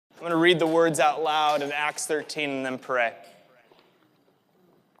I'm going to read the words out loud in Acts 13 and then pray.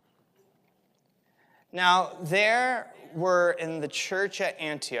 Now, there were in the church at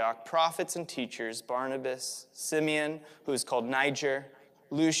Antioch prophets and teachers, Barnabas, Simeon, who is called Niger,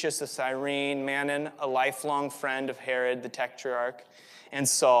 Lucius of Cyrene, Manon, a lifelong friend of Herod the Tetrarch, and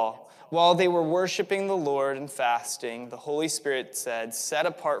Saul. While they were worshiping the Lord and fasting, the Holy Spirit said, "Set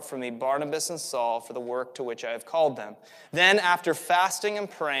apart for me Barnabas and Saul for the work to which I have called them." Then, after fasting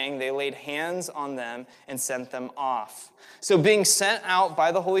and praying, they laid hands on them and sent them off. So being sent out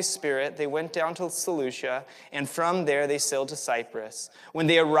by the Holy Spirit, they went down to Seleucia, and from there they sailed to Cyprus. When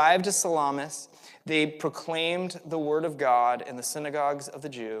they arrived at Salamis, they proclaimed the word of God in the synagogues of the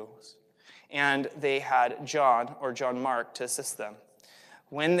Jews, and they had John Mark, to assist them.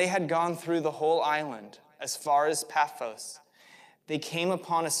 When they had gone through the whole island, as far as Paphos, they came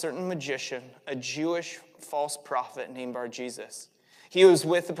upon a certain magician, a Jewish false prophet named Bar-Jesus. He was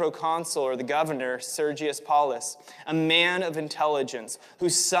with the proconsul, or the governor, Sergius Paulus, a man of intelligence, who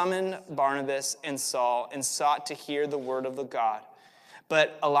summoned Barnabas and Saul and sought to hear the word of the God.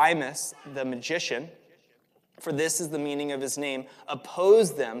 But Elymas, the magician, for this is the meaning of his name,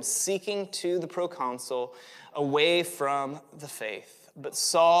 opposed them, seeking to the proconsul away from the faith. But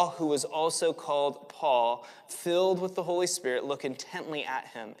Saul, who was also called Paul, filled with the Holy Spirit, looked intently at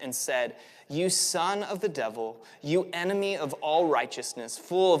him and said, "You son of the devil, you enemy of all righteousness,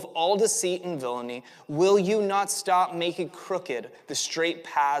 full of all deceit and villainy, will you not stop making crooked the straight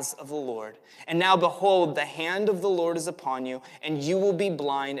paths of the Lord? And now behold, the hand of the Lord is upon you, and you will be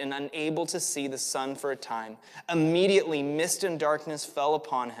blind and unable to see the sun for a time." Immediately mist and darkness fell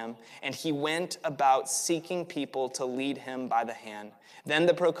upon him, and he went about seeking people to lead him by the hand. Then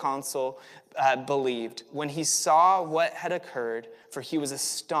the proconsul believed when he saw what had occurred, for he was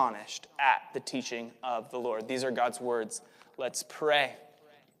astonished at the teaching of the Lord. These are God's words. Let's pray.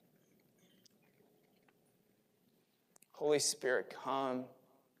 Holy Spirit, come.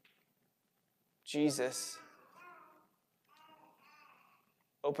 Jesus,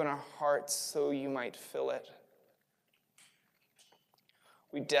 open our hearts so you might fill it.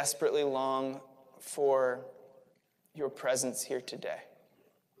 We desperately long for your presence here today.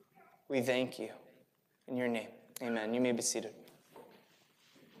 We thank you. In your name, amen. You may be seated.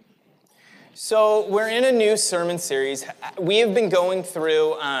 So we're in a new sermon series. We have been going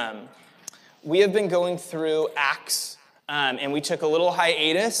through Acts, and we took a little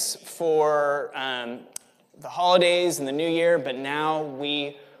hiatus for the holidays and the new year, but now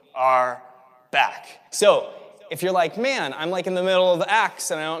we are back. So if you're like, man, I'm like in the middle of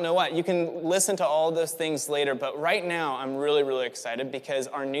Acts and I don't know what, you can listen to all those things later. But right now, I'm really, really excited because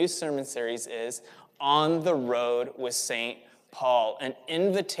our new sermon series is On the Road with St. Paul, an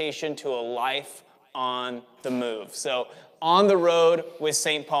invitation to a life on the move. So On the Road with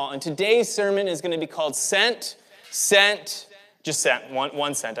St. Paul. And today's sermon is going to be called Sent, just sent,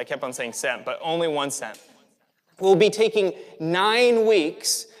 one cent. I kept on saying sent, but only 1 cent. We'll be taking 9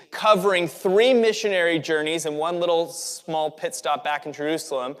 weeks covering 3 missionary journeys and 1 little small pit stop back in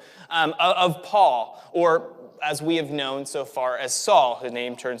Jerusalem of Paul, or as we have known so far as Saul. His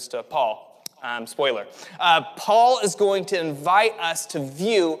name turns to Paul. Spoiler. Paul is going to invite us to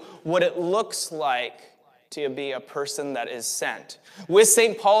view what it looks like to be a person that is sent. With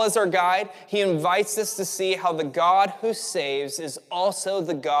St. Paul as our guide, he invites us to see how the God who saves is also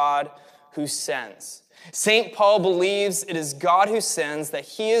the God who sends. St. Paul believes it is God who sends, that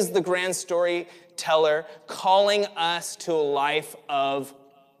he is the grand storyteller calling us to a life of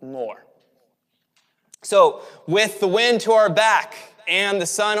more. So, with the wind to our back and the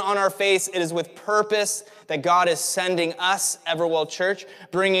sun on our face, it is with purpose that God is sending us, Everwell Church,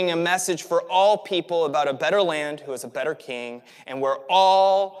 bringing a message for all people about a better land who is a better king, and where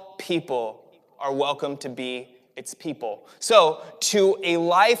all people are welcome to be its people. So, to a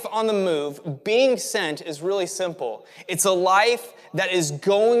life on the move, being sent is really simple. It's a life that is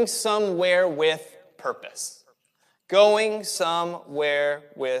going somewhere with purpose. Going somewhere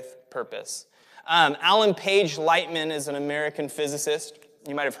with purpose. Alan Page Lightman is an American physicist.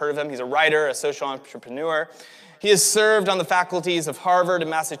 You might have heard of him. He's a writer, a social entrepreneur. He has served on the faculties of Harvard and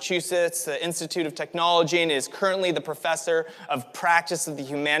Massachusetts Institute of Technology, and is currently the professor of practice of the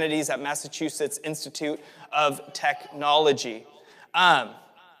humanities at Massachusetts Institute of Technology.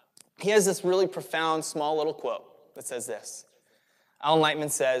 He has this really profound, small little quote that says this. Alan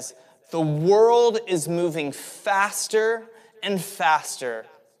Lightman says, "The world is moving faster and faster,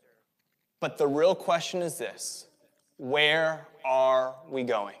 but the real question is this: where are we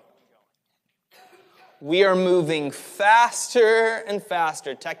going?" We are moving faster and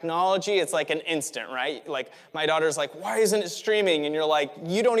faster. Technology, it's like an instant, right? Like my daughter's like, why isn't it streaming? And you're like,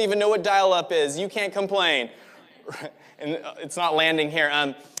 you don't even know what dial-up is. You can't complain. And it's not landing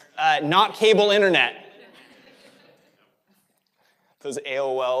here. Not cable internet. Those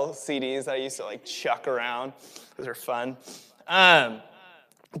AOL CDs that I used to like chuck around. Those are fun.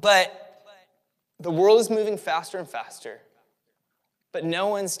 But the world is moving faster and faster. But no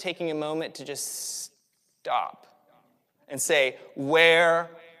one's taking a moment to just stop and say, where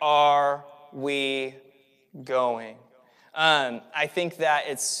are we going? I think that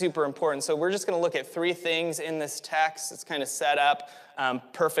it's super important. So we're just going to look at three things in this text. It's kind of set up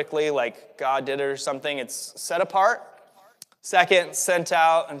perfectly like God did it or something. It's set apart. Second, sent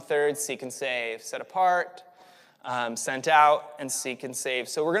out. And third, seek and save. Set apart, sent out, and seek and save.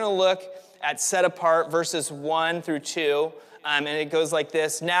 So we're going to look at set apart, verses 1 through 2. And it goes like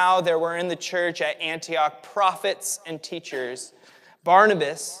this. Now there were in the church at Antioch prophets and teachers.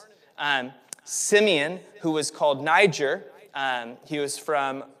 Barnabas, Simeon, who was called Niger, he was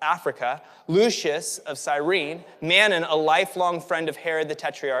from Africa. Lucius of Cyrene, Manon, a lifelong friend of Herod the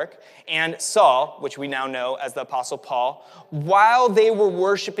Tetrarch, and Saul, which we now know as the Apostle Paul. While they were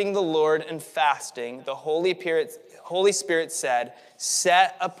worshiping the Lord and fasting, the Holy Spirit said,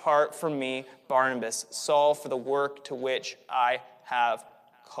 set apart for me Barnabas, Saul, for the work to which I have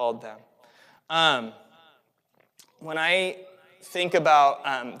called them. When I think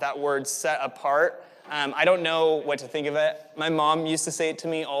about that word set apart, I don't know what to think of it. My mom used to say it to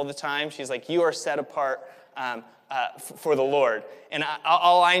me all the time. She's like, you are set apart for the Lord. And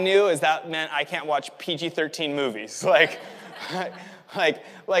all I knew is that meant I can't watch PG-13 movies. Like,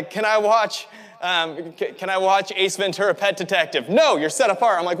 can I watch Ace Ventura: Pet Detective? No, you're set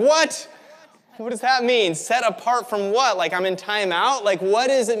apart. I'm like, what? What does that mean? Set apart from what? Like I'm in timeout? Like what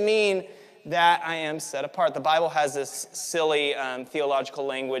does it mean that I am set apart? The Bible has this silly theological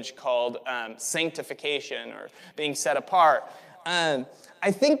language called sanctification or being set apart. I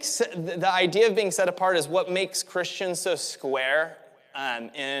think the idea of being set apart is what makes Christians so square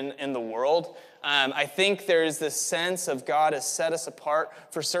in the world. I think there's this sense of God has set us apart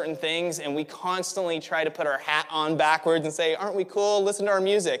for certain things, and we constantly try to put our hat on backwards and say, aren't we cool? Listen to our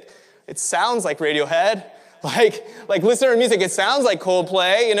music. It sounds like Radiohead. Like listen to our music. It sounds like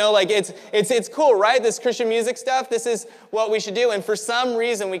Coldplay. You know, like it's cool, right? This Christian music stuff. This is what we should do. And for some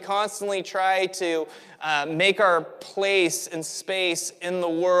reason, we constantly try to make our place and space in the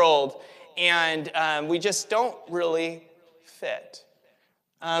world, and we just don't really fit.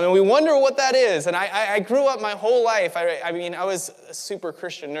 And we wonder what that is. And I grew up my whole life. I mean, I was a super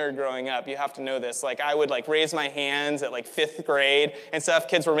Christian nerd growing up. You have to know this. Like, I would, raise my hands at, 5th grade and stuff.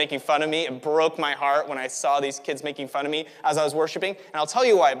 Kids were making fun of me. It broke my heart when I saw these kids making fun of me as I was worshiping. And I'll tell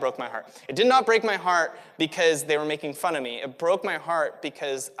you why it broke my heart. It did not break my heart because they were making fun of me. It broke my heart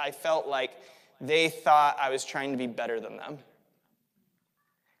because I felt like they thought I was trying to be better than them.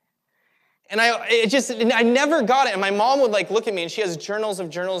 And I never got it. And my mom would look at me, and she has journals of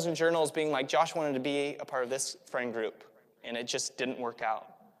journals and journals being like, Josh wanted to be a part of this friend group, and it just didn't work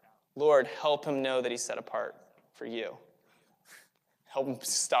out. Lord, help him know that he's set apart for you. Help him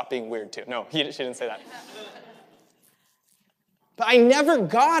stop being weird too. No, she didn't say that. But I never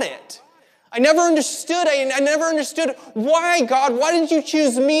got it. I never understood. I never understood why, God, why did you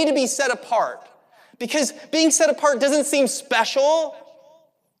choose me to be set apart? Because being set apart doesn't seem special.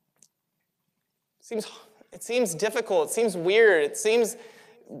 It seems difficult. It seems weird. It seems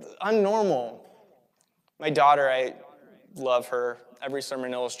unnormal. My daughter, I love her. Every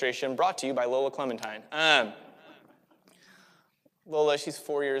sermon illustration brought to you by Lola Clementine. Lola, she's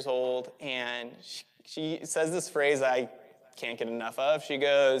 4 years old, and she says this phrase I can't get enough of. She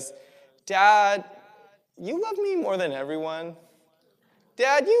goes, Dad, you love me more than everyone.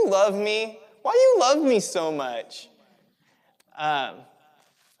 Dad, you love me. Why do you love me so much?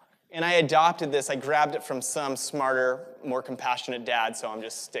 And I adopted this. I grabbed it from some smarter, more compassionate dad, so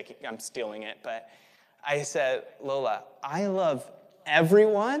I'm stealing it. But I said, Lola, I love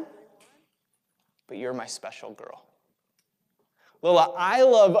everyone, but you're my special girl. Lola, I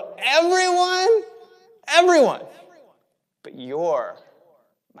love everyone, but you're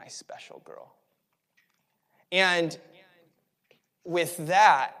my special girl. And with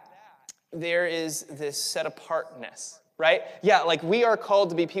that, there is this set apartness. Right? Yeah, we are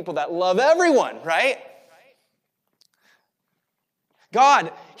called to be people that love everyone, right?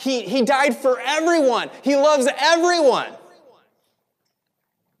 God, He died for everyone. He loves everyone.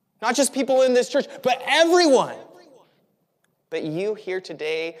 Not just people in this church, but everyone. But you here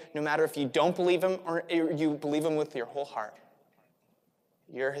today, no matter if you don't believe Him or you believe Him with your whole heart,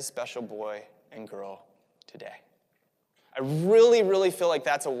 you're His special boy and girl today. I really, really feel like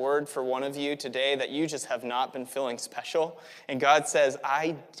that's a word for one of you today, that you just have not been feeling special. And God says,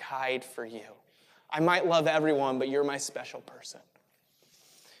 I died for you. I might love everyone, but you're my special person.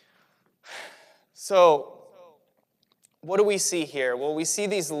 So, what do we see here? Well, we see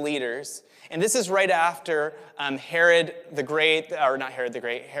these leaders, and this is right after Herod the Great, or not Herod the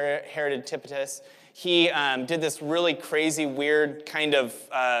Great, Herod Antipas. He did this really crazy, weird kind of,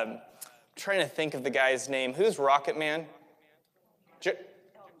 trying to think of the guy's name. Who's Rocket Man?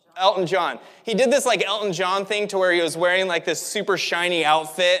 Elton John. He did this like Elton John thing to where he was wearing like this super shiny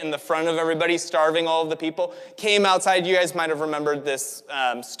outfit in the front of everybody, starving all of the people. Came outside, you guys might have remembered this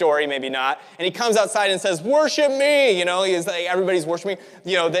story, maybe not. And he comes outside and says, worship me. You know, he's like, everybody's worshiping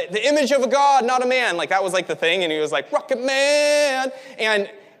me. You know, the image of a God, not a man. Like that was like the thing. And he was like, Rocket Man.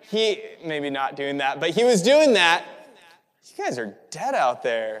 And he, maybe not doing that, but he was doing that. You guys are dead out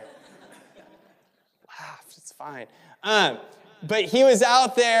there. Laugh, it's fine. But he was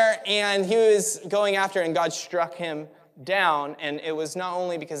out there, and he was going after, and God struck him down. And it was not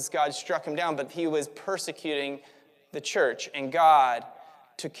only because God struck him down, but he was persecuting the church. And God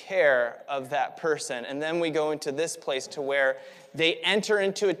took care of that person. And then we go into this place to where they enter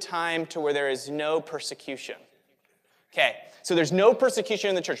into a time to where there is no persecution. Okay, so there's no persecution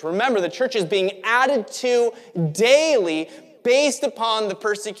in the church. Remember, the church is being added to daily based upon the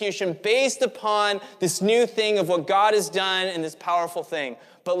persecution, based upon this new thing of what God has done and this powerful thing.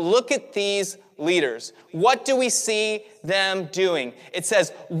 But look at these leaders. What do we see them doing? It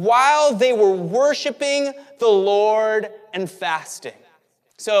says, while they were worshiping the Lord and fasting.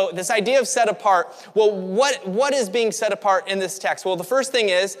 So this idea of set apart, well, what is being set apart in this text? Well, the first thing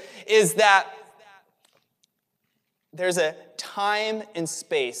is that there's a time and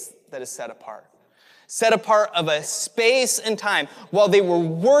space that is set apart. Set apart of a space and time while they were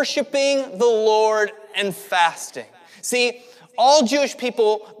worshiping the Lord and fasting. See, all Jewish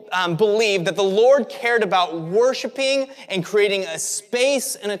people believed that the Lord cared about worshiping and creating a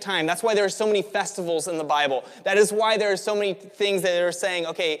space and a time. That's why there are so many festivals in the Bible. That is why there are so many things that are saying,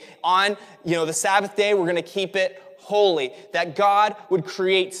 okay, on the Sabbath day, we're going to keep it holy, that God would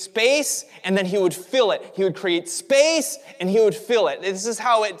create space and then he would fill it. He would create space and he would fill it. This is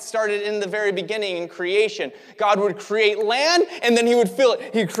how it started in the very beginning in creation. God would create land and then he would fill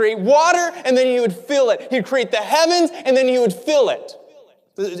it. He'd create water and then he would fill it. He'd create the heavens and then he would fill it.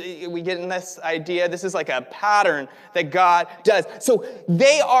 We get in this idea. This is like a pattern that God does. So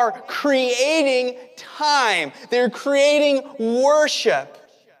they are creating time. They're creating worship.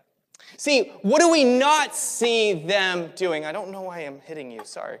 See, what do we not see them doing? I don't know why I'm hitting you,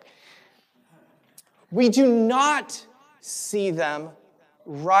 sorry. We do not see them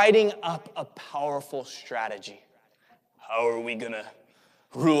writing up a powerful strategy. How are we going to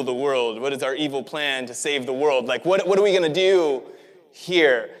rule the world? What is our evil plan to save the world? Like, what are we going to do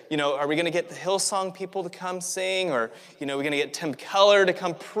here? Are we going to get the Hillsong people to come sing? Or, are we going to get Tim Keller to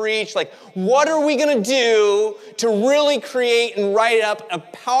come preach? Like, what are we going to do to really create and write up a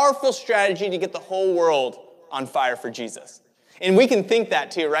powerful strategy to get the whole world on fire for Jesus? And we can think that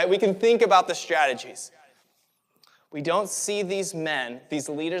too, right? We can think about the strategies. We don't see these men, these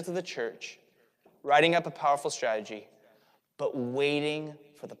leaders of the church, writing up a powerful strategy, but waiting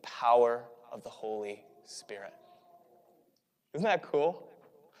for the power of the Holy Spirit. Isn't that cool?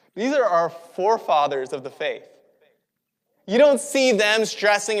 These are our forefathers of the faith. You don't see them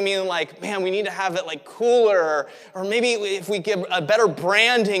stressing and being like, man, we need to have it like cooler, or maybe if we give a better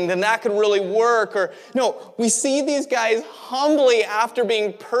branding, then that could really work. Or no, we see these guys humbly after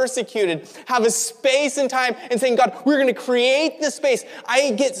being persecuted, have a space and time and saying, God, we're going to create this space.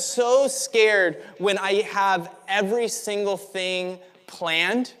 I get so scared when I have every single thing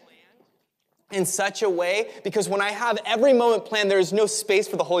planned in such a way, because when I have every moment planned, there is no space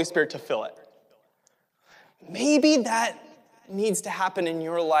for the Holy Spirit to fill it. Maybe that needs to happen in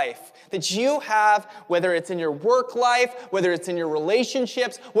your life. That you have, whether it's in your work life, whether it's in your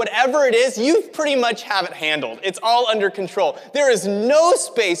relationships, whatever it is, you pretty much have it handled. It's all under control. There is no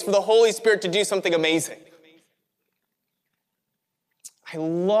space for the Holy Spirit to do something amazing. I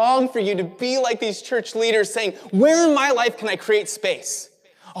long for you to be like these church leaders saying, where in my life can I create space?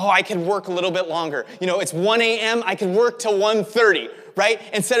 Oh, I could work a little bit longer. It's 1 a.m., I could work till 1:30, right?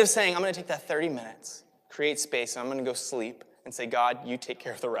 Instead of saying, I'm going to take that 30 minutes, create space, and I'm going to go sleep and say, God, you take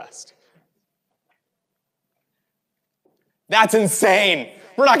care of the rest. That's insane.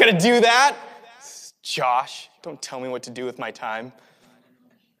 We're not going to do that. Josh, don't tell me what to do with my time.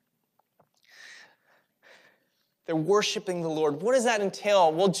 They're worshiping the Lord. What does that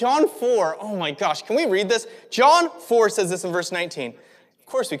entail? Well, John 4, oh my gosh, can we read this? John 4 says this in verse 19. Of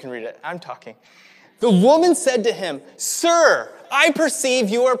course we can read it. I'm talking. The woman said to him, "Sir, I perceive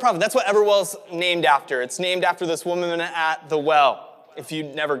you are a prophet." That's what Everwell's named after. It's named after this woman at the well, if you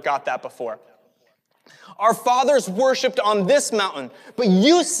never got that before. "Our fathers worshipped on this mountain, but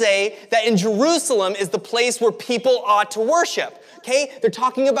you say that in Jerusalem is the place where people ought to worship." Okay, they're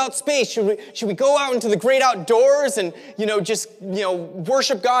talking about space. Should we go out into the great outdoors and, just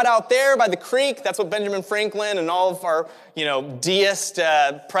worship God out there by the creek? That's what Benjamin Franklin and all of our, deist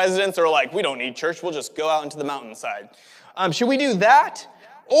presidents are like, we don't need church. We'll just go out into the mountainside. Should we do that?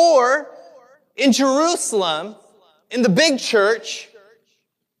 Or in Jerusalem, in the big church,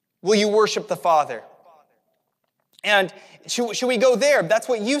 will you worship the Father? And should we go there? That's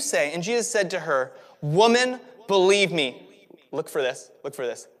what you say. And Jesus said to her, "Woman, believe me." Look for this.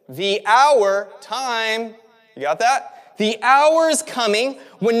 The hour, time, you got that? The hour is coming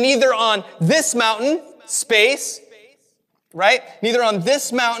when neither on this mountain, space, right? Neither on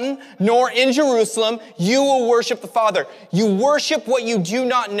this mountain nor in Jerusalem, you will worship the Father. You worship what you do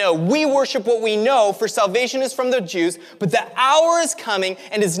not know. We worship what we know, for salvation is from the Jews. But the hour is coming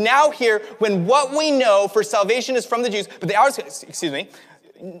and is now here when what we know, for salvation is from the Jews. But the hour is,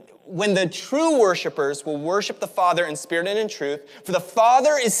 when the true worshipers will worship the Father in spirit and in truth, for the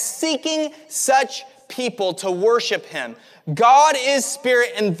Father is seeking such people to worship him. God is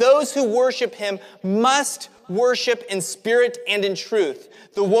spirit, and those who worship him must worship in spirit and in truth.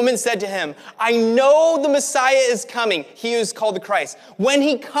 The woman said to him, "I know the Messiah is coming, he who is called the Christ. When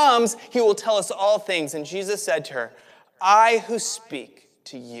he comes, he will tell us all things." And Jesus said to her, "I who speak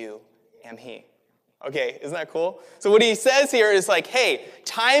to you am he." Okay, isn't that cool? So what he says here is like, hey,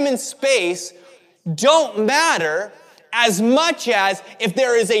 time and space don't matter as much as if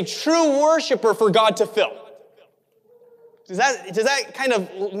there is a true worshiper for God to fill. Does that kind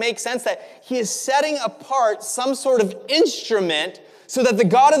of make sense? That he is setting apart some sort of instrument so that the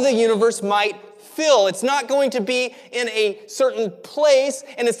God of the universe might fill. It's not going to be in a certain place,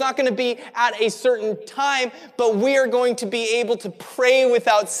 and it's not going to be at a certain time, but we are going to be able to pray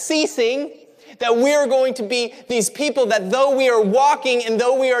without ceasing. That we are going to be these people that though we are walking and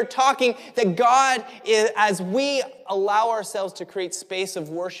though we are talking, that God is, as we allow ourselves to create space of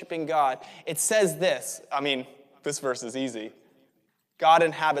worshiping God, it says this. This verse is easy. God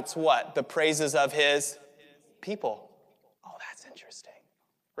inhabits what? The praises of his people. Oh, that's interesting.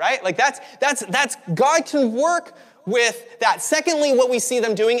 Right? Like that's God can work with that. Secondly, what we see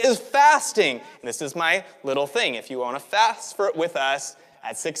them doing is fasting. And this is my little thing. If you want to fast with us,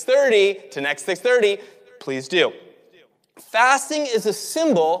 at 6:30 to next 6:30, please do. Fasting is a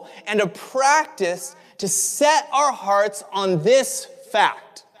symbol and a practice to set our hearts on this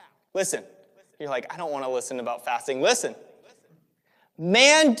fact. Listen, you're like, I don't want to listen about fasting. Listen.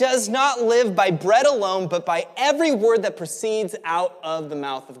 Man does not live by bread alone, but by every word that proceeds out of the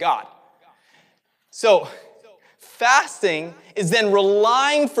mouth of God. So, fasting is then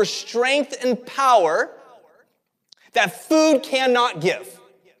relying for strength and power that food cannot give.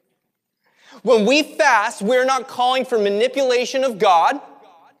 When we fast, we're not calling for manipulation of God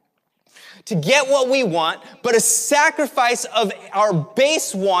to get what we want, but a sacrifice of our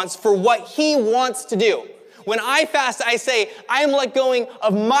base wants for what he wants to do. When I fast, I say, I am let going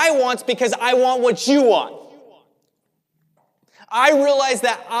of my wants because I want what you want. I realize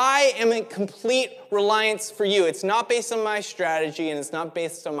that I am in complete reliance for you. It's not based on my strategy and it's not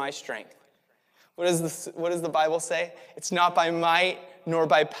based on my strength. What does the Bible say? It's not by might nor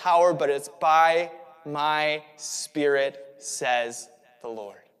by power, but it's by my Spirit, says the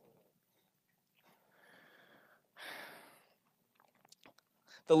Lord.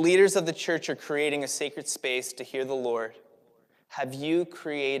 The leaders of the church are creating a sacred space to hear the Lord. Have you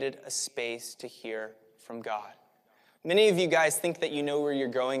created a space to hear from God? Many of you guys think that you know where you're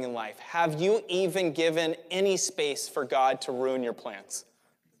going in life. Have you even given any space for God to ruin your plans?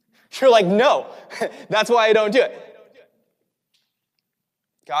 You're like, no, that's why I don't do it.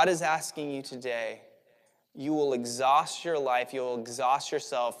 God is asking you today, you will exhaust your life, you will exhaust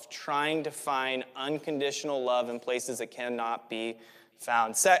yourself trying to find unconditional love in places that cannot be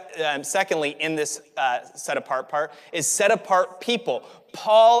found. Secondly, in this set apart part, is set apart people.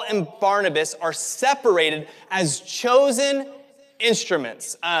 Paul and Barnabas are separated as chosen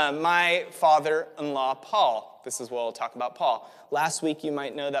instruments. My father-in-law, Paul, this is what we'll talk about Paul. Last week, you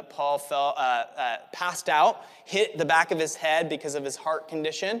might know that Paul passed out, hit the back of his head because of his heart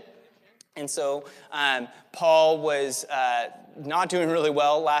condition. And so Paul was not doing really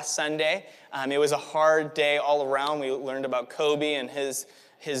well last Sunday. It was a hard day all around. We learned about Kobe and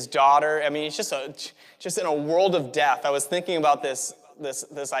his daughter. I mean, it's just in a world of death. I was thinking about this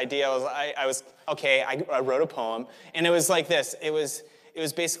idea. I wrote a poem, and it was like this. It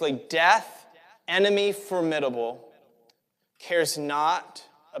was basically death enemy formidable, cares not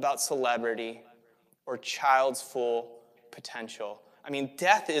about celebrity or child's full potential. I mean,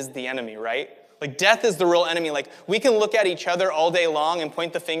 death is the enemy, right? Like, death is the real enemy. Like, we can look at each other all day long and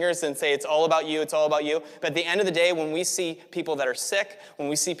point the fingers and say, it's all about you, it's all about you. But at the end of the day, when we see people that are sick, when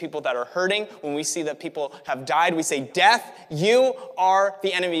we see people that are hurting, when we see that people have died, we say, death, you are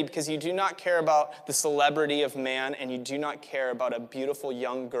the enemy because you do not care about the celebrity of man and you do not care about a beautiful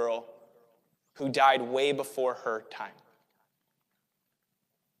young girl who died way before her time.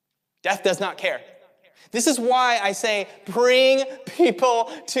 Death does not care. This is why I say, bring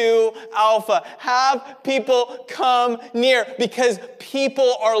people to Alpha. Have people come near because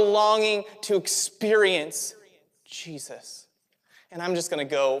people are longing to experience Jesus. And I'm just going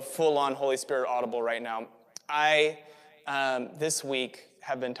to go full on Holy Spirit audible right now. I, this week,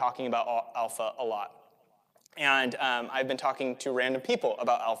 have been talking about Alpha a lot. And I've been talking to random people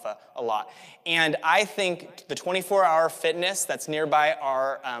about Alpha a lot. And I think the 24-hour fitness that's nearby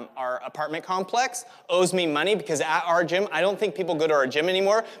our apartment complex owes me money because at our gym, I don't think people go to our gym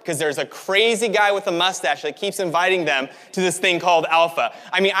anymore because there's a crazy guy with a mustache that keeps inviting them to this thing called Alpha.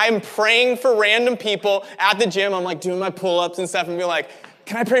 I mean, I'm praying for random people at the gym. I'm like doing my pull-ups and stuff and being like,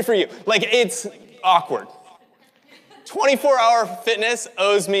 can I pray for you? Like, it's awkward. 24-hour fitness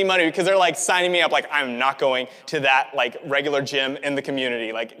owes me money because they're like signing me up like I'm not going to that like regular gym in the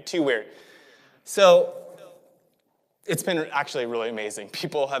community, like too weird. So it's been actually really amazing.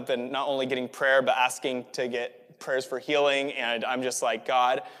 People have been not only getting prayer but asking to get prayers for healing, and I'm just like,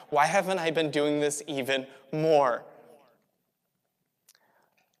 God, why haven't I been doing this even more?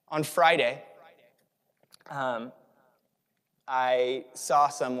 On Friday, I saw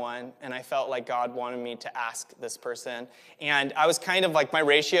someone and I felt like God wanted me to ask this person. And I was kind of like, my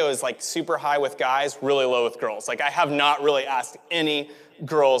ratio is like super high with guys, really low with girls. Like I have not really asked any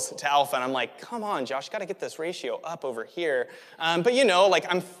girls to Alpha. And I'm like, come on, Josh, got to get this ratio up over here. But you know, like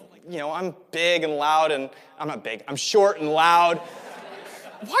I'm big and loud and I'm not big, I'm short and loud.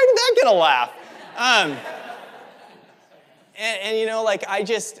 Why did that get a laugh? And you know, like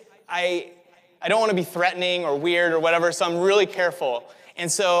I don't want to be threatening or weird or whatever, so I'm really careful.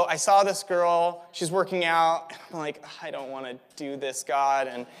 And so I saw this girl, she's working out, and I'm like, I don't want to do this,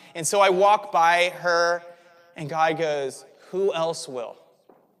 God. And so I walk by her, and God goes, who else will?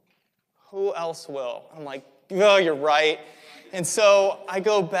 Who else will? I'm like, oh, you're right. And so I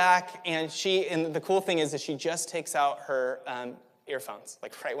go back, and the cool thing is that she just takes out her earphones,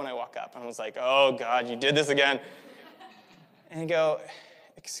 like right when I walk up. And I was like, oh, God, you did this again. And I go,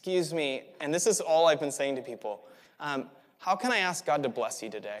 excuse me, and this is all I've been saying to people. How can I ask God to bless you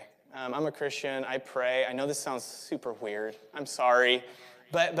today? I'm a Christian, I pray. I know this sounds super weird. I'm sorry.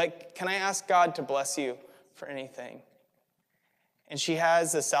 But can I ask God to bless you for anything? And she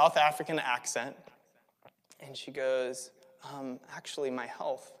has a South African accent, and she goes, actually, my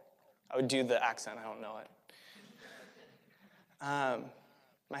health. I would do the accent, I don't know it.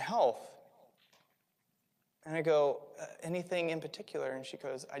 My health. And I go, anything in particular? And she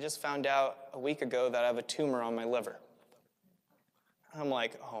goes, I just found out a week ago that I have a tumor on my liver. And I'm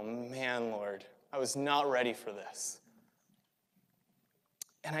like, oh man, Lord, I was not ready for this.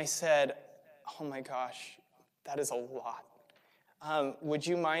 And I said, oh my gosh, that is a lot. Would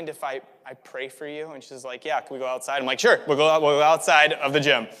you mind if I pray for you? And she's like, yeah, can we go outside? I'm like, sure, we'll go outside of the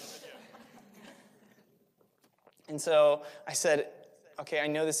gym. And so I said, okay, I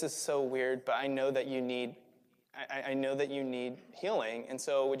know this is so weird, but I know that you need healing. And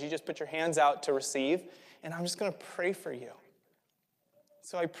so would you just put your hands out to receive? And I'm just going to pray for you.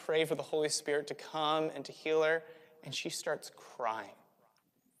 So I pray for the Holy Spirit to come and to heal her. And she starts crying.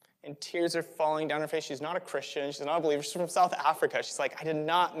 And tears are falling down her face. She's not a Christian. She's not a believer. She's from South Africa. She's like, I did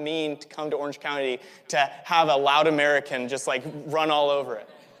not mean to come to Orange County to have a loud American just like run all over it.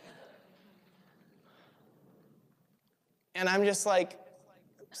 And I'm just like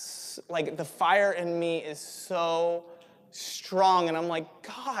the fire in me is so strong. And I'm like,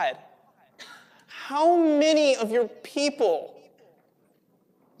 God, how many of your people,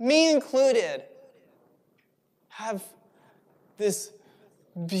 me included, have this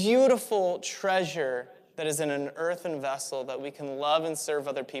beautiful treasure that is in an earthen vessel that we can love and serve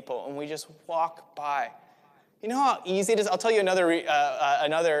other people, and we just walk by? You know how easy it is? I'll tell you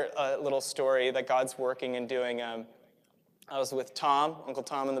another little story that God's working and doing. I was with Tom, Uncle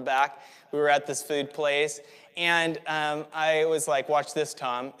Tom in the back. We were at this food place, and I was like, watch this,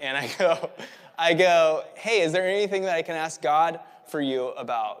 Tom. And I go, hey, is there anything that I can ask God for you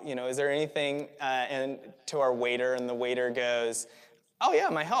about? You know, is there anything? And to our waiter, and the waiter goes, oh yeah,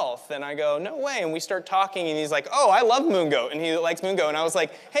 my health. And I go, no way. And we start talking, and he's like, oh, I love Moon Goat, and he likes Moon Goat. And I was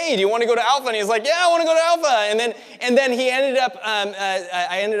like, hey, do you want to go to Alpha? And he's like, yeah, I want to go to Alpha. And then he ended up,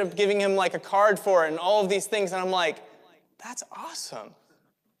 I ended up giving him like a card for it and all of these things. And I'm like, that's awesome.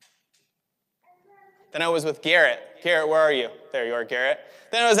 Then I was with Garrett. Garrett, where are you? There you are, Garrett.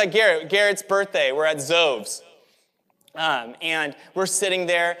 Then I was at Garrett's birthday. We're at Zove's. And we're sitting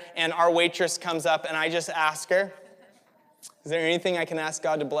there, and our waitress comes up, and I just ask her, is there anything I can ask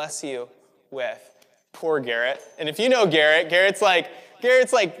God to bless you with? Poor Garrett. And if you know Garrett, Garrett's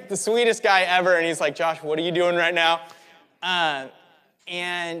like the sweetest guy ever, and he's like, Josh, what are you doing right now?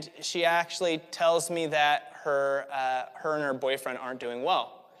 And she actually tells me that her and her boyfriend aren't doing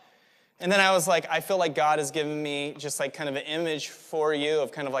well. And then I was like, I feel like God has given me just like kind of an image for you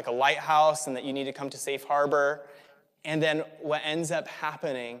of kind of like a lighthouse, and that you need to come to Safe Harbor. And then what ends up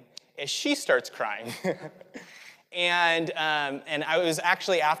happening is she starts crying. And I was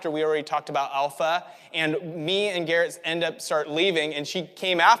actually after we already talked about Alpha, and me and Garrett start leaving, and she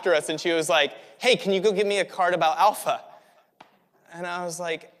came after us, and she was like, hey, can you go give me a card about Alpha? And I was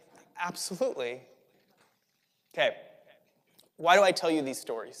like, absolutely. Okay, why do I tell you these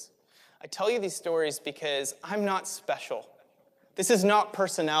stories? I tell you these stories because I'm not special. This is not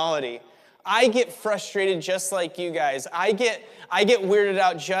personality. I get frustrated just like you guys. I get weirded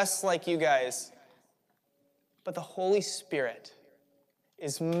out just like you guys. But the Holy Spirit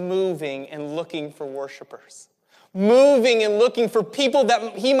is moving and looking for worshipers. Moving and looking for people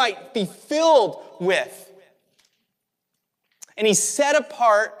that he might be filled with. And he set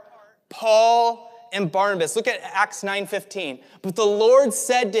apart Paul and Barnabas. Look at Acts 9:15. But the Lord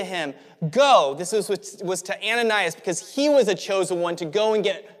said to him, go. This was to Ananias, because he was a chosen one to go and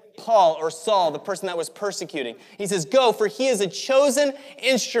get Paul or Saul, the person that was persecuting. He says, go, for he is a chosen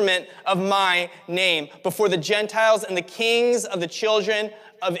instrument of my name before the Gentiles and the kings of the children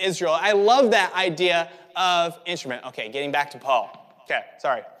of Israel. I love that idea of instrument. Okay, getting back to Paul. Okay,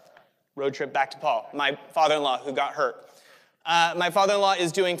 sorry. Road trip back to Paul, my father-in-law who got hurt. My father-in-law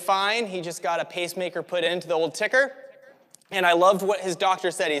is doing fine. He just got a pacemaker put into the old ticker. And I loved what his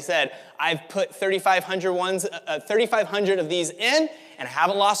doctor said. He said, I've put 3,500 of these in, and I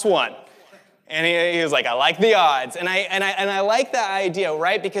haven't lost one. And he was like, I like the odds. And I like that idea,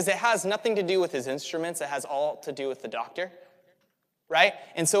 right? Because it has nothing to do with his instruments. It has all to do with the doctor, right?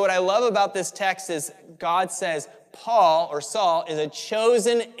 And so what I love about this text is God says, Paul or Saul is a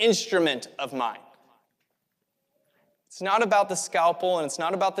chosen instrument of mine. It's not about the scalpel, and it's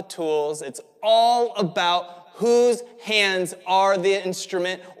not about the tools. It's all about whose hands are the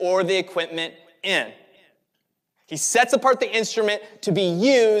instrument or the equipment in. He sets apart the instrument to be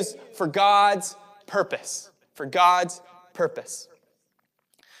used for God's purpose. For God's purpose.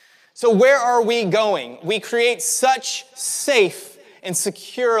 So where are we going? We create such safe and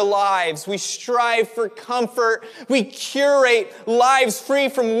secure lives. We strive for comfort. We curate lives free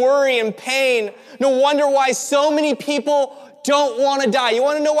from worry and pain. No wonder why so many people don't want to die. You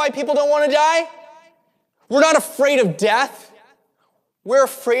want to know why people don't want to die? We're not afraid of death. We're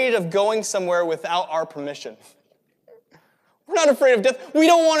afraid of going somewhere without our permission. We're not afraid of death. We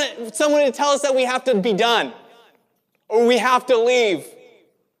don't want someone to tell us that we have to be done or we have to leave.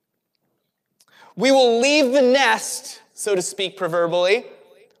 We will leave the nest, so to speak, proverbially,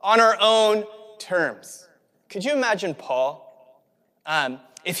 on our own terms. Could you imagine Paul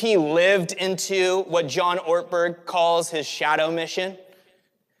if he lived into what John Ortberg calls his shadow mission?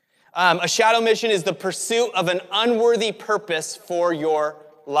 A shadow mission is the pursuit of an unworthy purpose for your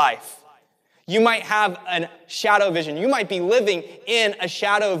life. You might have a shadow vision. You might be living in a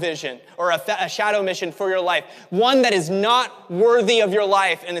shadow vision or a shadow mission for your life. One that is not worthy of your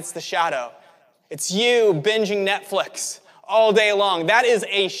life, and it's the shadow. It's you binging Netflix all day long. That is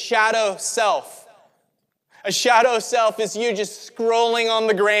a shadow self. A shadow self is you just scrolling on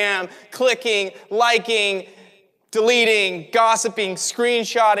the gram, clicking, liking, deleting, gossiping,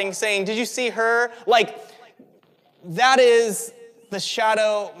 screenshotting, saying, did you see her? Like, that is the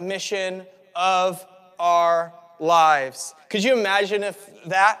shadow mission of our lives. Could you imagine if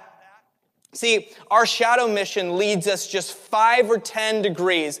that? See, our shadow mission leads us just 5 or 10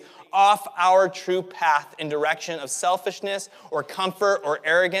 degrees off our true path in direction of selfishness or comfort or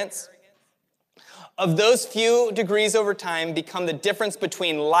arrogance. Of those few degrees over time become the difference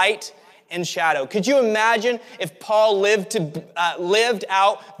between light and shadow. Could you imagine if Paul lived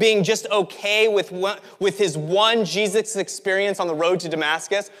out being just okay with his one Jesus experience on the road to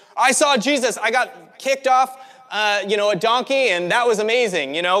Damascus? I saw Jesus. I got kicked off, a donkey, and that was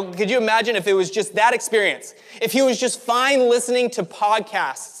amazing. Could you imagine if it was just that experience? If he was just fine listening to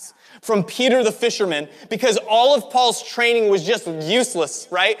podcasts, from Peter the fisherman, because all of Paul's training was just useless,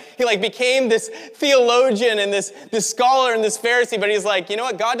 right? He became this theologian and this scholar and this Pharisee, but he's like, you know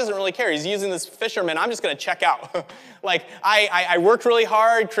what? God doesn't really care. He's using this fisherman. I'm just going to check out. I worked really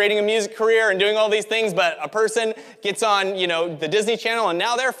hard creating a music career and doing all these things, but a person gets on, the Disney Channel, and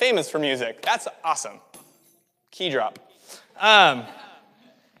now they're famous for music. That's awesome. Key drop.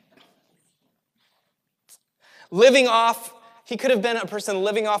 He could have been a person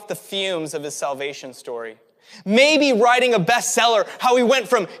living off the fumes of his salvation story. Maybe writing a bestseller, how he went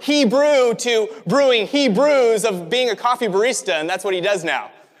from Hebrew to brewing Hebrews of being a coffee barista, and that's what he does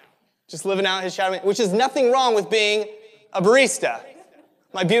now. Just living out his shadow, which is nothing wrong with being a barista.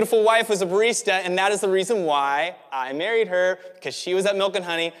 My beautiful wife was a barista, and that is the reason why I married her, because she was at Milk and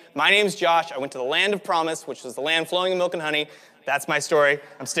Honey. My name's Josh. I went to the land of promise, which was the land flowing in milk and honey. That's my story.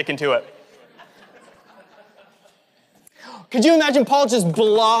 I'm sticking to it. Could you imagine Paul just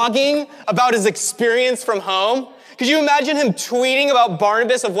blogging about his experience from home? Could you imagine him tweeting about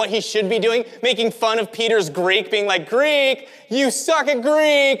Barnabas of what he should be doing, making fun of Peter's Greek, being like, Greek, you suck at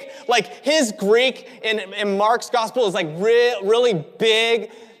Greek. His Greek in Mark's gospel is really big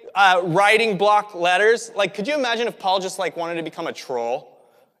writing block letters. Could you imagine if Paul just wanted to become a troll?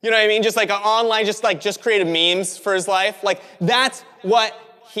 You know what I mean? Just an online, just created memes for his life. That's what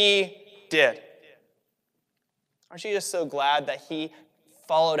he did. Aren't you just so glad that he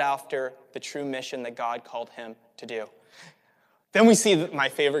followed after the true mission that God called him to do? Then we see my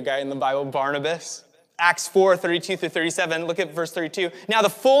favorite guy in the Bible, Barnabas. Acts 4:32-37. Look at verse 32. Now the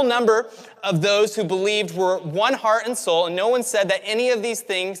full number of those who believed were one heart and soul, and no one said that any of these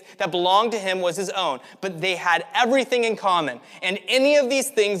things that belonged to him was his own, but they had everything in common. And any of these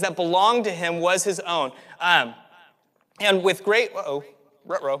things that belonged to him was his own. And with great, oh,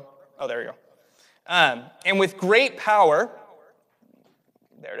 there we go. And with great power,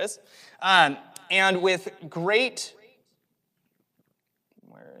 there it is, and with great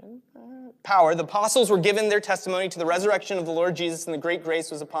power, the apostles were given their testimony to the resurrection of the Lord Jesus, and the great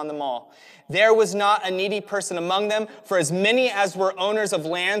grace was upon them all. There was not a needy person among them, for as many as were owners of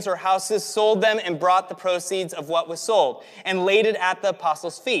lands or houses sold them and brought the proceeds of what was sold, and laid it at the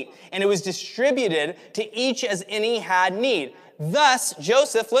apostles' feet. And it was distributed to each as any had need. Thus,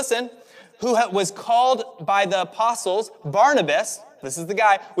 Joseph, listen, who was called by the apostles Barnabas, this is the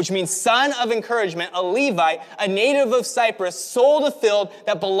guy, which means son of encouragement, a Levite, a native of Cyprus, sold a field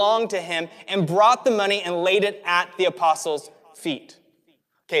that belonged to him and brought the money and laid it at the apostles' feet.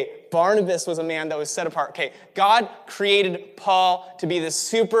 Okay, Barnabas was a man that was set apart. Okay, God created Paul to be this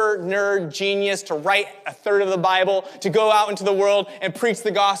super nerd genius, to write a third of the Bible, to go out into the world and preach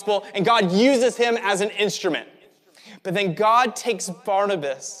the gospel, and God uses him as an instrument. But then God takes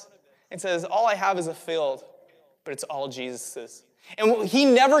Barnabas and says, all I have is a field, but it's all Jesus's. And he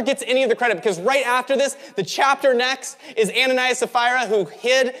never gets any of the credit, because right after this, the chapter next is Ananias and Sapphira, who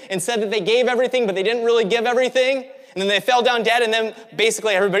hid and said that they gave everything, but they didn't really give everything. And then they fell down dead, and then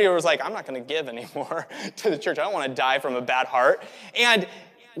basically everybody was like, I'm not going to give anymore to the church. I don't want to die from a bad heart. And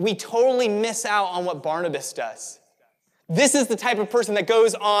we totally miss out on what Barnabas does. This is the type of person that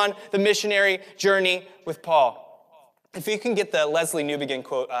goes on the missionary journey with Paul. If you can get the Leslie Newbegin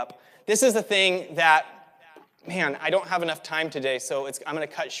quote up. This is the thing that, man, I don't have enough time today, so I'm going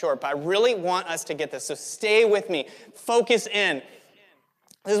to cut short. But I really want us to get this, so stay with me. Focus in.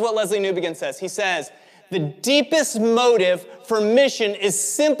 This is what Leslie Newbegin says. He says, the deepest motive for mission is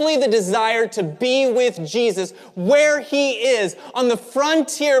simply the desire to be with Jesus where he is, on the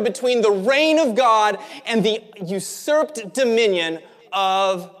frontier between the reign of God and the usurped dominion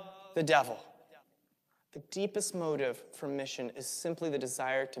of the devil. The deepest motive for mission is simply the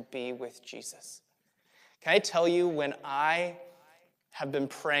desire to be with Jesus. Can I tell you, when I have been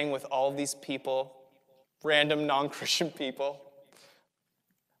praying with all of these people, random non-Christian people,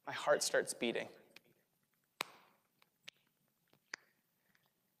 my heart starts beating.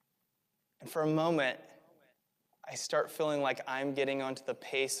 And for a moment, I start feeling like I'm getting onto the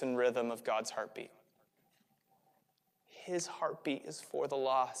pace and rhythm of God's heartbeat. His heartbeat is for the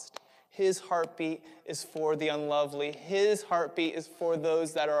lost. His heartbeat is for the unlovely. His heartbeat is for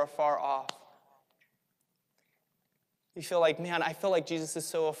those that are afar off. You feel like, man, I feel like Jesus is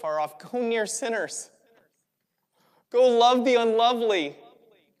so afar off. Go near sinners. Go love the unlovely.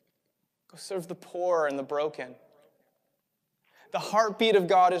 Go serve the poor and the broken. The heartbeat of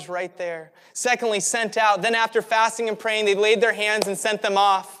God is right there. Secondly, sent out. Then after fasting and praying, they laid their hands and sent them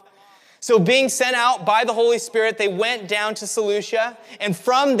off. So being sent out by the Holy Spirit, they went down to Seleucia, and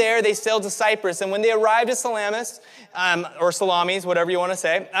from there they sailed to Cyprus. And when they arrived at Salamis, or Salamis, whatever you want to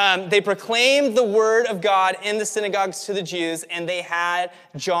say, they proclaimed the word of God in the synagogues to the Jews, and they had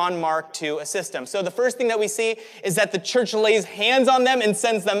John Mark to assist them. So the first thing that we see is that the church lays hands on them and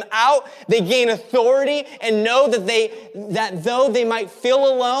sends them out. They gain authority and know that though they might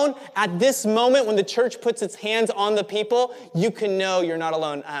feel alone, at this moment when the church puts its hands on the people, you can know you're not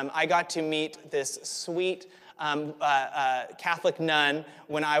alone. I got to meet this sweet Catholic nun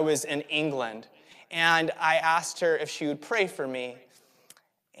when I was in England. And I asked her if she would pray for me.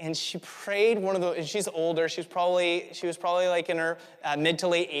 And she prayed and she's older, she was probably like in her mid to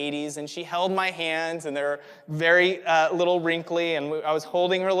late 80s, and she held my hands, and they're very little wrinkly, and I was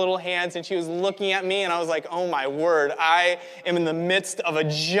holding her little hands, and she was looking at me, and I was like, oh my word, I am in the midst of a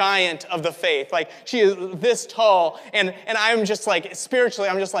giant of the faith. Like, she is this tall, and I'm just like, spiritually,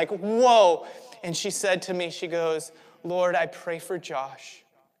 I'm just like, whoa. And she said to me, she goes, Lord, I pray for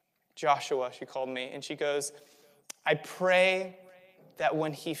Joshua, she called me, and she goes, I pray that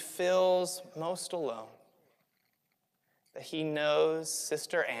when he feels most alone, that he knows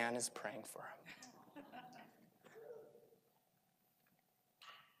Sister Ann is praying for him.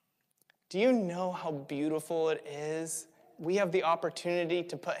 Do you know how beautiful it is? We have the opportunity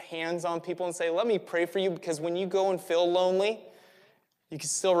to put hands on people and say, let me pray for you, because when you go and feel lonely, you can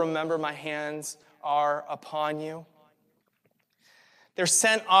still remember my hands are upon you. They're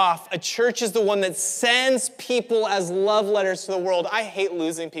sent off. A church is the one that sends people as love letters to the world. I hate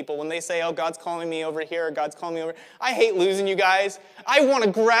losing people when they say, oh, God's calling me over here, or God's calling me over. I hate losing you guys. I want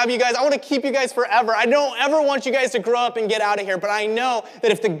to grab you guys. I want to keep you guys forever. I don't ever want you guys to grow up and get out of here. But I know that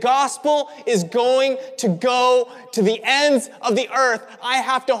if the gospel is going to go to the ends of the earth, I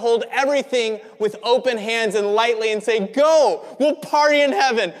have to hold everything with open hands and lightly and say, go, we'll party in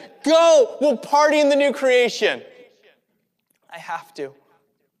heaven. Go, we'll party in the new creation. I have to.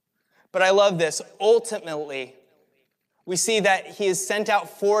 But I love this. Ultimately, we see that he is sent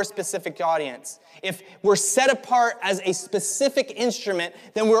out for a specific audience. If we're set apart as a specific instrument,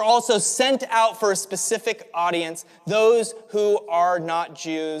 then we're also sent out for a specific audience, those who are not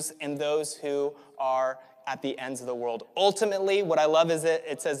Jews and those who are at the ends of the world. Ultimately, what I love is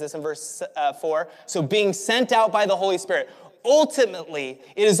it says this in verse 4, so being sent out by the Holy Spirit. Ultimately,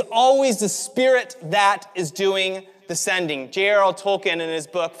 it is always the Spirit that is doing the sending. J.R.R. Tolkien, in his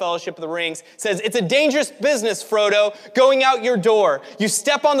book, Fellowship of the Rings, says, it's a dangerous business, Frodo, going out your door. You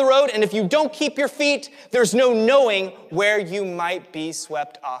step on the road, and if you don't keep your feet, there's no knowing where you might be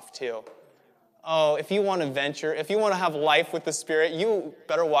swept off to. Oh, if you want to venture, if you want to have life with the Spirit, you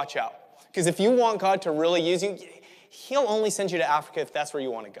better watch out. Because if you want God to really use you, he'll only send you to Africa if that's where you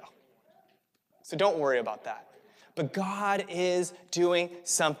want to go. So don't worry about that. But God is doing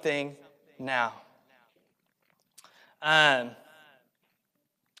something now. I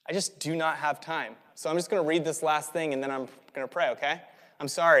just do not have time. So I'm just going to read this last thing, and then I'm going to pray, okay? I'm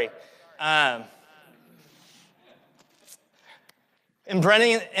sorry. In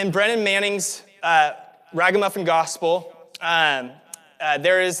Brennan Manning's Ragamuffin Gospel,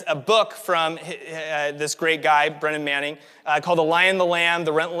 there is a book from this great guy, Brennan Manning, called The Lion, the Lamb,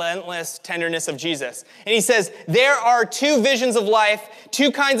 The Relentless Tenderness of Jesus. And he says, there are two visions of life,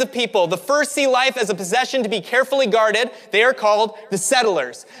 two kinds of people. The first see life as a possession to be carefully guarded. They are called the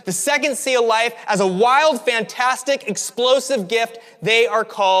settlers. The second see a life as a wild, fantastic, explosive gift. They are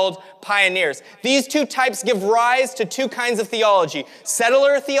called pioneers. These two types give rise to two kinds of theology,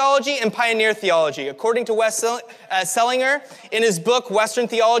 settler theology and pioneer theology. According to Wes Sellinger, in his book, Western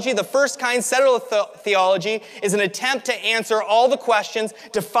Theology, the first kind, settler theology, is an attempt to answer all the questions,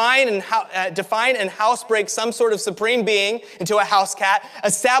 define and housebreak some sort of supreme being into a house cat,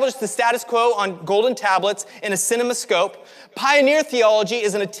 establish the status quo on golden tablets in a cinemascope. Pioneer theology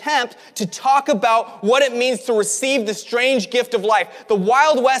is an attempt to talk about what it means to receive the strange gift of life. The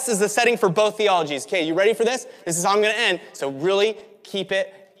Wild West is the setting for both theologies. Okay, you ready for this? This is how I'm going to end, so really keep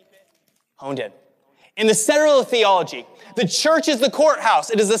it honed in. In the settler theology, the church is the courthouse.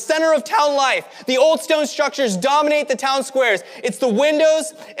 It is the center of town life. The old stone structures dominate the town squares. Its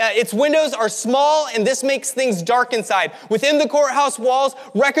windows are small, and this makes things dark inside. Within the courthouse walls,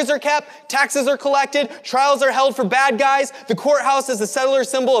 records are kept, taxes are collected, trials are held for bad guys. The courthouse is the settler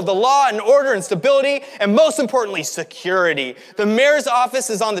symbol of the law and order and stability, and most importantly, security. The mayor's office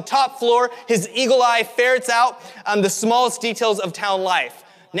is on the top floor. His eagle eye ferrets out the smallest details of town life.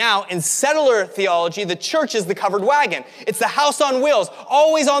 Now, in settler theology, the church is the covered wagon. It's the house on wheels,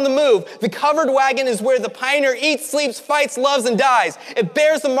 always on the move. The covered wagon is where the pioneer eats, sleeps, fights, loves, and dies. It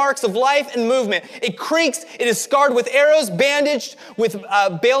bears the marks of life and movement. It creaks. It is scarred with arrows, bandaged with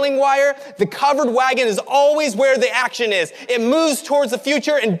baling wire. The covered wagon is always where the action is. It moves towards the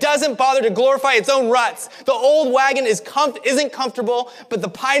future and doesn't bother to glorify its own ruts. The old wagon isn't comfortable, but the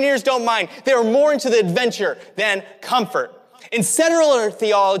pioneers don't mind. They are more into the adventure than comfort. In settler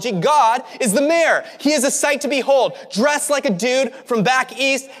theology, God is the mayor. He is a sight to behold. Dressed like a dude from back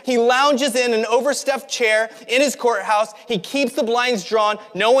east, he lounges in an overstuffed chair in his courthouse. He keeps the blinds drawn.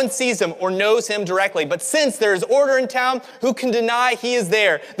 No one sees him or knows him directly. But since there is order in town, who can deny he is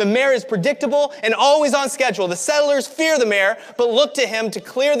there? The mayor is predictable and always on schedule. The settlers fear the mayor, but look to him to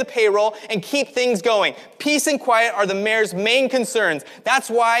clear the payroll and keep things going. Peace and quiet are the mayor's main concerns. That's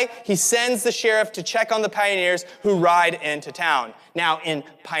why he sends the sheriff to check on the pioneers who ride into town. Now, in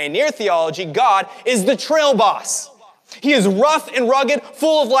pioneer theology, God is the trail boss. He is rough and rugged,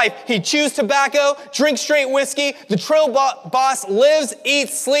 full of life. He chews tobacco, drinks straight whiskey. The trail boss lives,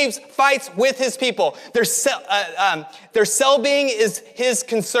 eats, sleeps, fights with his people. Their cell-being is his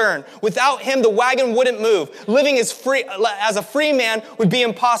concern. Without him, the wagon wouldn't move. Living as a free man would be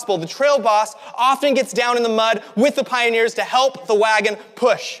impossible. The trail boss often gets down in the mud with the pioneers to help the wagon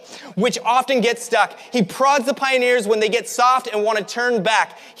push, which often gets stuck. He prods the pioneers when they get soft and want to turn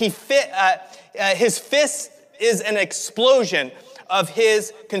back. His fists is an explosion of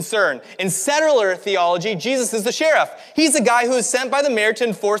his concern. In settler theology, Jesus is the sheriff. He's the guy who is sent by the mayor to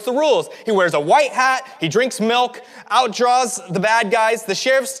enforce the rules. He wears a white hat, he drinks milk, outdraws the bad guys. The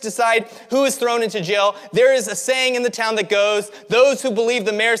sheriffs decide who is thrown into jail. There is a saying in the town that goes, those who believe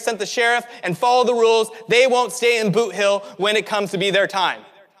the mayor sent the sheriff and follow the rules, they won't stay in Boot Hill when it comes to be their time.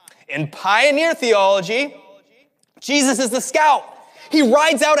 In pioneer theology, Jesus is the scout. He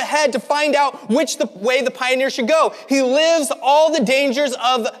rides out ahead to find out which way the pioneer should go. He lives all the dangers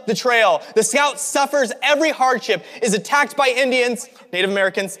of the trail. The scout suffers every hardship, is attacked by Indians, Native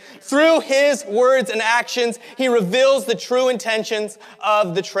Americans. Through his words and actions, he reveals the true intentions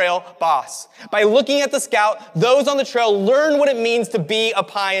of the trail boss. By looking at the scout, those on the trail learn what it means to be a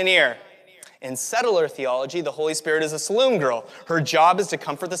pioneer. In settler theology, the Holy Spirit is a saloon girl. Her job is to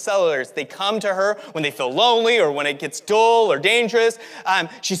comfort the settlers. They come to her when they feel lonely or when it gets dull or dangerous.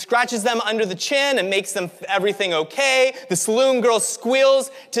 She scratches them under the chin and makes them everything okay. The saloon girl squeals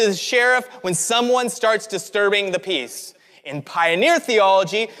to the sheriff when someone starts disturbing the peace. In pioneer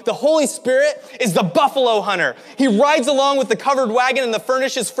theology, the Holy Spirit is the buffalo hunter. He rides along with the covered wagon and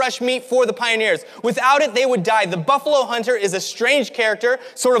furnishes fresh meat for the pioneers. Without it, they would die. The buffalo hunter is a strange character,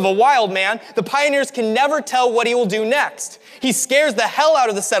 sort of a wild man. The pioneers can never tell what he will do next. He scares the hell out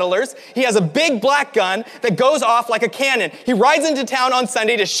of the settlers. He has a big black gun that goes off like a cannon. He rides into town on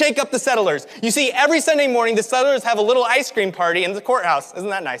Sunday to shake up the settlers. You see, every Sunday morning, the settlers have a little ice cream party in the courthouse.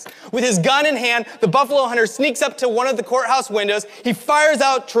 Isn't that nice? With his gun in hand, the buffalo hunter sneaks up to one of the courthouse windows. He fires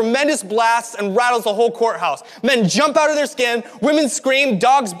out tremendous blasts and rattles the whole courthouse. Men jump out of their skin. Women scream.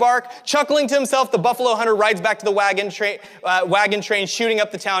 Dogs bark. Chuckling to himself, the buffalo hunter rides back to the wagon train, shooting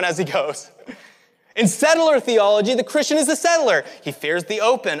up the town as he goes. In settler theology, the Christian is the settler. He fears the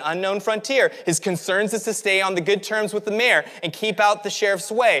open, unknown frontier. His concerns is to stay on the good terms with the mayor and keep out the sheriff's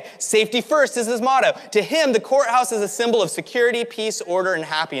way. Safety first is his motto. To him, the courthouse is a symbol of security, peace, order, and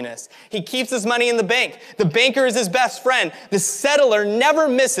happiness. He keeps his money in the bank. The banker is his best friend. The settler never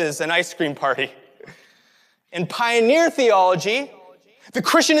misses an ice cream party. In pioneer theology, the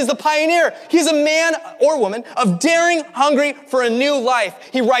Christian is the pioneer. He's a man or woman of daring, hungry for a new life.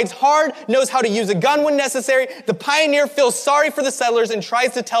 He rides hard, knows how to use a gun when necessary. The pioneer feels sorry for the settlers and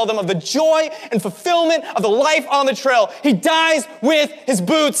tries to tell them of the joy and fulfillment of the life on the trail. He dies with his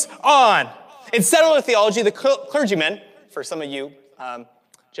boots on. In settler theology, the clergyman, for some of you,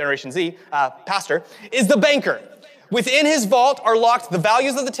 Generation Z, pastor, is the banker. Within his vault are locked the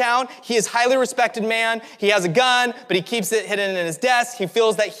values of the town. He is a highly respected man. He has a gun, but he keeps it hidden in his desk. He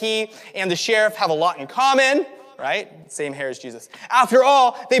feels that he and the sheriff have a lot in common, right? Same hair as Jesus. After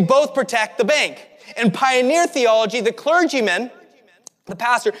all, they both protect the bank. In pioneer theology, the clergyman, the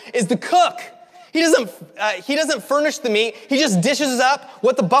pastor, is the cook. He doesn't furnish the meat. He just dishes up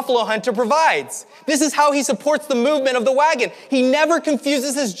what the buffalo hunter provides. This is how he supports the movement of the wagon. He never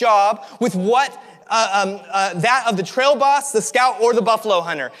confuses his job with that of the trail boss, the scout, or the buffalo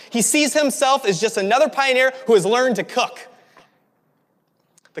hunter. He sees himself as just another pioneer who has learned to cook.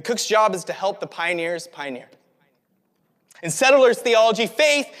 The cook's job is to help the pioneers pioneer. In settler's theology,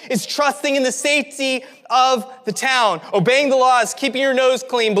 faith is trusting in the safety of the town, obeying the laws, keeping your nose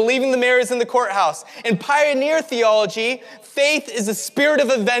clean, believing the mayor is in the courthouse. In pioneer theology, faith is a spirit of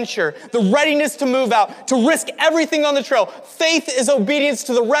adventure, the readiness to move out, to risk everything on the trail. Faith is obedience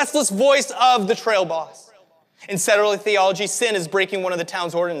to the restless voice of the trail boss. In settler theology, sin is breaking one of the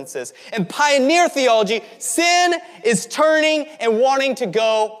town's ordinances. In pioneer theology, sin is turning and wanting to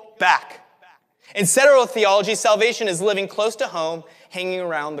go back. In settler theology, salvation is living close to home, hanging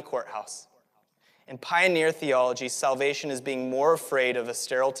around the courthouse. In pioneer theology, salvation is being more afraid of a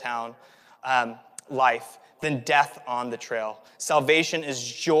sterile town life than death on the trail. Salvation is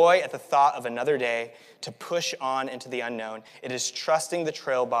joy at the thought of another day to push on into the unknown. It is trusting the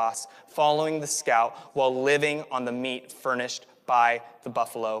trail boss, following the scout, while living on the meat furnished by the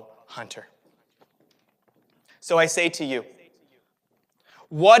buffalo hunter. So I say to you,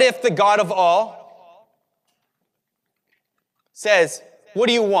 what if the God of all says, what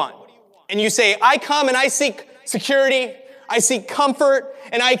do you want? And you say, I come and I seek security, I seek comfort,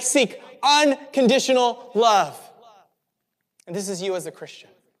 and I seek unconditional love. And this is you as a Christian.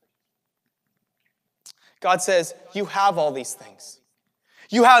 God says, you have all these things.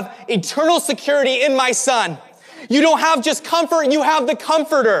 You have eternal security in my Son. You don't have just comfort, you have the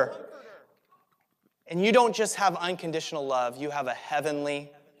Comforter. And you don't just have unconditional love, you have a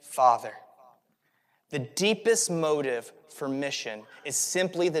heavenly Father. The deepest motive for mission is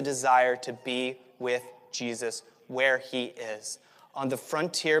simply the desire to be with Jesus where he is, on the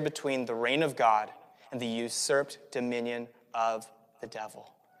frontier between the reign of God and the usurped dominion of the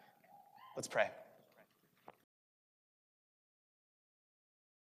devil. Let's pray.